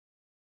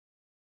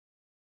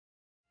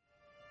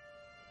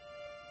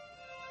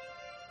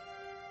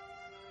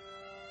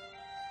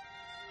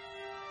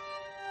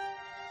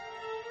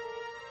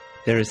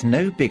There is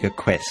no bigger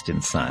quest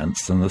in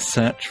science than the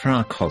search for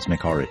our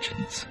cosmic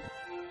origins.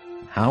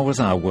 How was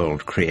our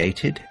world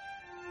created?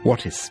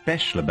 What is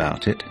special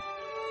about it?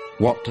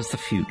 What does the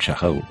future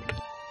hold?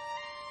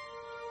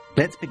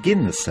 Let's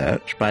begin the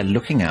search by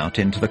looking out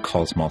into the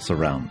cosmos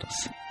around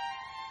us.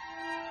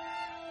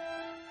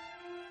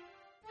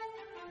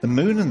 The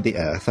Moon and the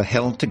Earth are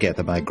held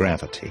together by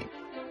gravity.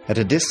 At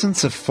a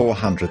distance of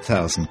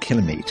 400,000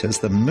 kilometers,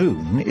 the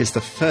Moon is the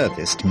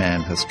furthest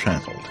man has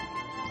traveled.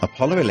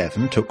 Apollo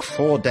 11 took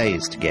 4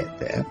 days to get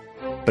there,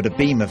 but a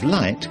beam of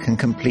light can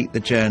complete the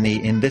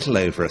journey in little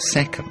over a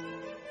second.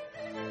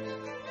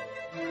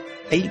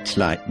 8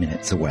 light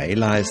minutes away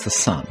lies the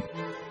Sun.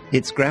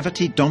 Its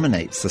gravity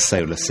dominates the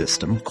solar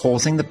system,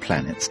 causing the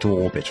planets to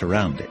orbit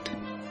around it.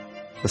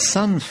 The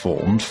Sun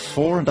formed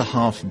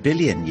 4.5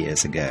 billion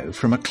years ago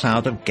from a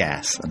cloud of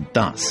gas and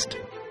dust.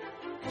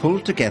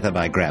 Pulled together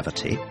by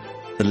gravity,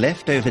 the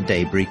leftover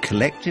debris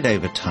collected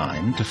over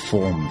time to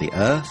form the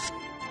Earth,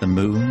 the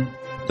Moon,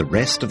 the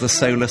rest of the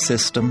solar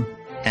system,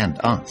 and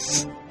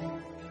us.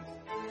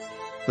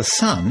 The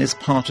Sun is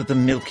part of the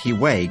Milky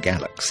Way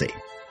galaxy.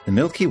 The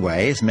Milky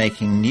Way is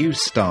making new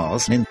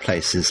stars in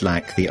places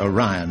like the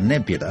Orion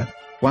Nebula,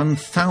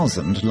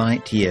 1,000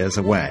 light-years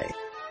away.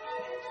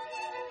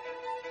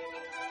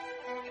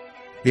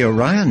 The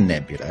Orion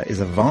Nebula is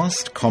a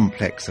vast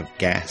complex of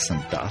gas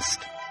and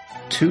dust,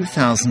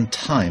 2,000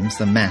 times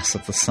the mass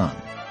of the Sun.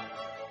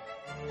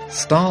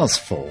 Stars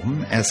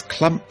form as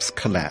clumps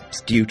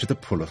collapse due to the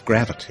pull of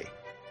gravity.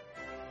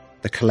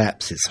 The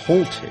collapse is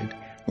halted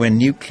when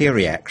nuclear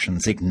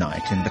reactions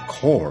ignite in the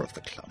core of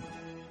the clump.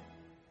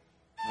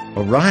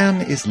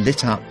 Orion is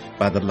lit up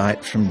by the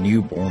light from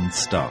newborn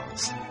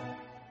stars.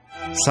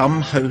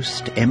 Some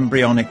host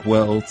embryonic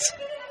worlds,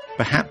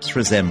 perhaps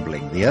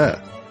resembling the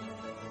Earth.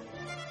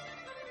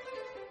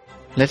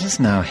 Let us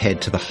now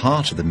head to the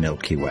heart of the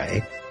Milky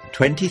Way,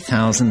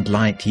 20,000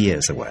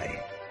 light-years away.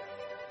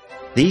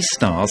 These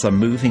stars are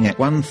moving at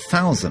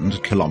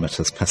 1,000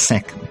 kilometers per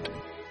second.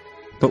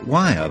 But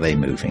why are they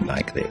moving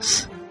like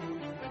this?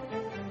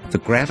 The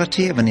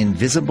gravity of an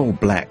invisible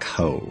black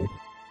hole,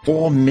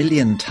 4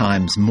 million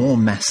times more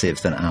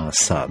massive than our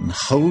Sun,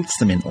 holds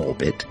them in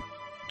orbit,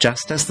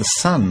 just as the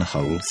Sun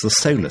holds the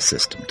solar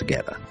system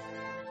together.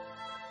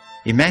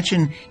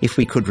 Imagine if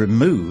we could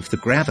remove the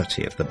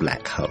gravity of the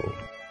black hole.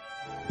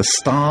 The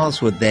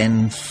stars would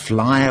then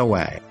fly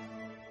away.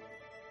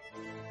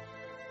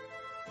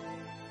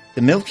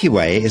 The Milky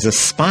Way is a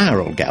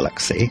spiral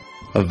galaxy,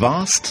 a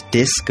vast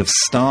disk of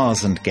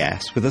stars and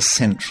gas with a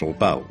central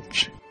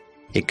bulge.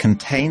 It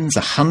contains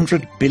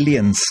 100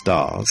 billion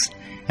stars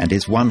and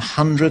is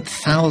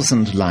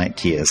 100,000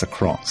 light-years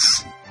across.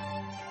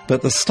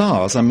 But the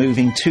stars are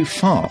moving too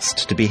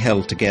fast to be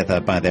held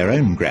together by their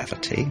own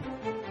gravity.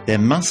 There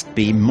must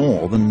be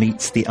more than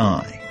meets the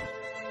eye.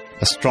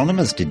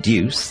 Astronomers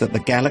deduce that the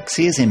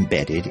galaxy is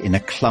embedded in a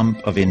clump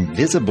of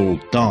invisible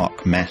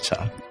dark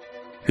matter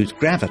whose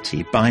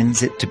gravity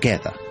binds it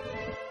together.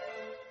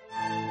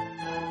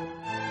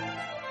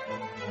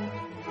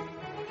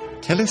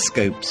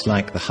 Telescopes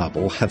like the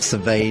Hubble have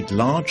surveyed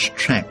large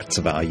tracts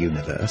of our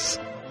universe,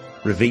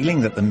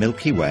 revealing that the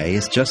Milky Way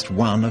is just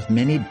one of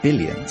many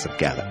billions of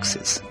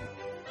galaxies.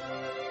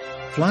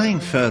 Flying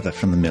further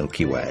from the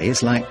Milky Way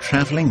is like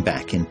travelling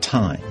back in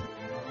time.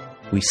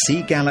 We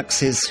see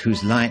galaxies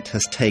whose light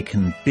has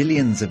taken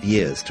billions of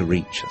years to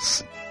reach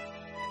us.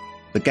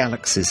 The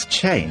galaxies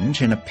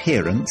change in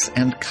appearance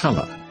and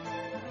colour.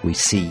 We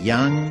see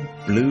young,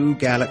 blue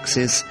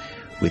galaxies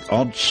with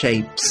odd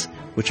shapes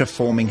which are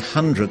forming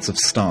hundreds of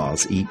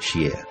stars each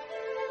year.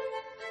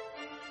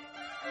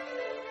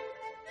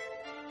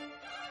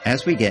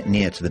 As we get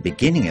near to the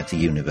beginning of the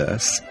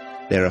universe,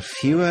 there are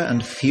fewer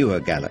and fewer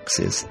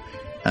galaxies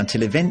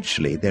until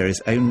eventually there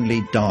is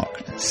only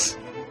darkness.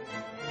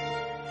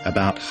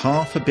 About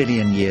 500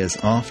 million years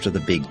after the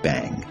Big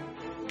Bang,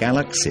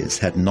 galaxies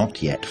had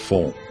not yet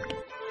formed.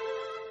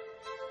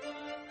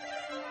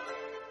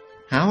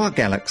 How are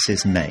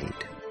galaxies made?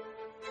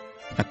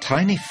 A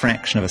tiny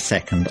fraction of a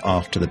second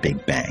after the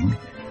Big Bang,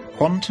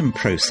 quantum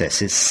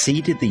processes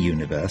seeded the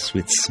universe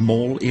with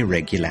small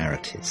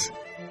irregularities.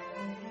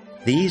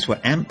 These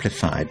were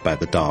amplified by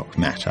the dark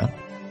matter,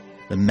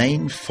 the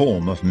main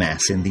form of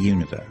mass in the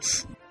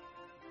universe.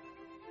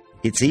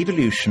 Its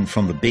evolution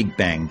from the Big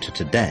Bang to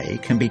today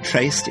can be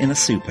traced in a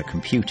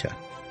supercomputer.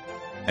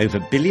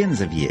 Over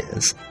billions of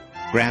years,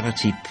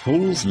 gravity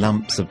pulls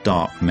lumps of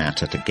dark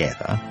matter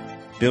together,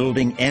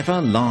 building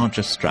ever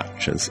larger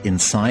structures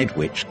inside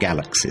which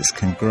galaxies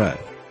can grow.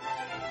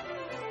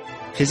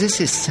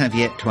 Physicists have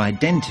yet to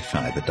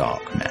identify the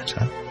dark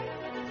matter.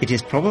 It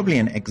is probably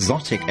an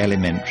exotic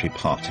elementary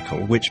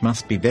particle which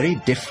must be very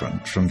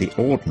different from the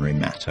ordinary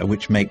matter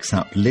which makes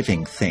up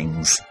living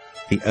things,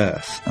 the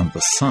Earth and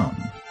the Sun.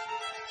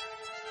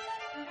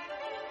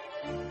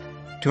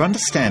 To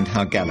understand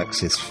how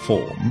galaxies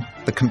form,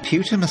 the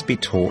computer must be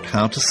taught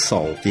how to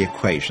solve the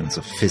equations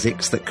of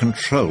physics that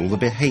control the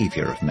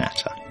behavior of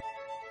matter.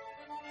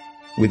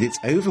 With its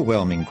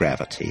overwhelming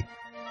gravity,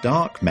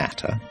 dark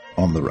matter,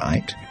 on the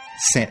right,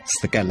 sets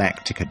the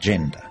galactic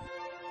agenda.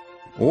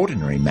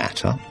 Ordinary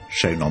matter,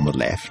 shown on the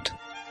left,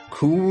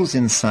 cools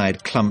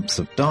inside clumps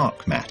of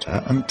dark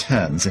matter and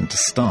turns into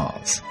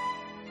stars.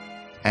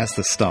 As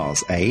the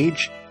stars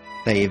age,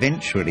 they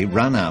eventually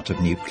run out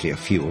of nuclear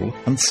fuel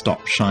and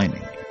stop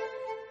shining.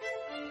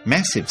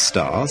 Massive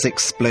stars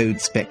explode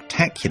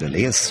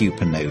spectacularly as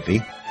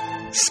supernovae,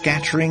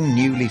 scattering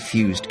newly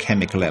fused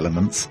chemical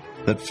elements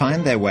that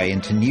find their way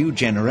into new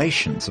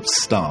generations of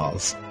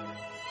stars.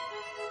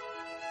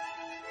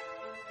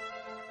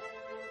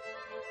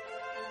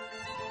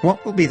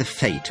 What will be the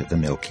fate of the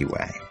Milky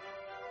Way?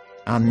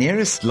 Our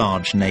nearest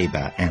large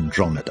neighbour,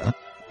 Andromeda,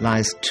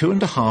 lies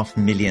 2.5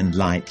 million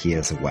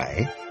light-years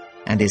away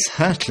and is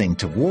hurtling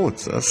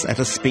towards us at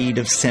a speed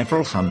of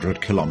several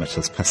hundred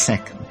kilometres per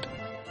second.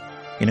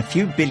 In a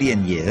few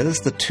billion years,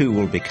 the two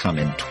will become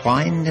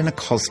entwined in a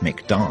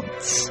cosmic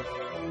dance.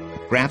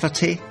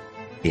 Gravity,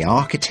 the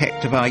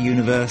architect of our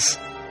universe,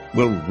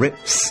 will rip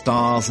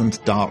stars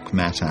and dark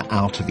matter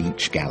out of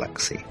each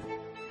galaxy.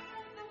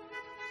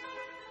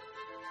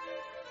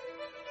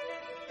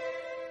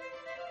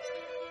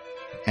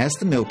 As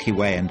the Milky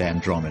Way and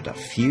Andromeda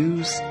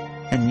fuse,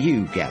 a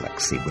new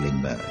galaxy will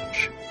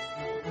emerge.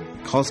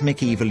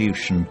 Cosmic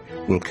evolution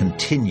will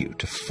continue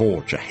to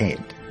forge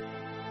ahead.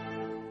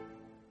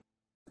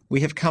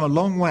 We have come a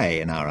long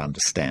way in our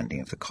understanding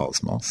of the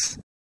cosmos.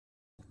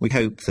 We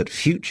hope that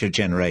future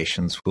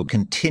generations will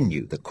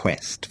continue the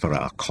quest for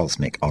our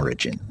cosmic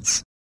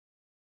origins.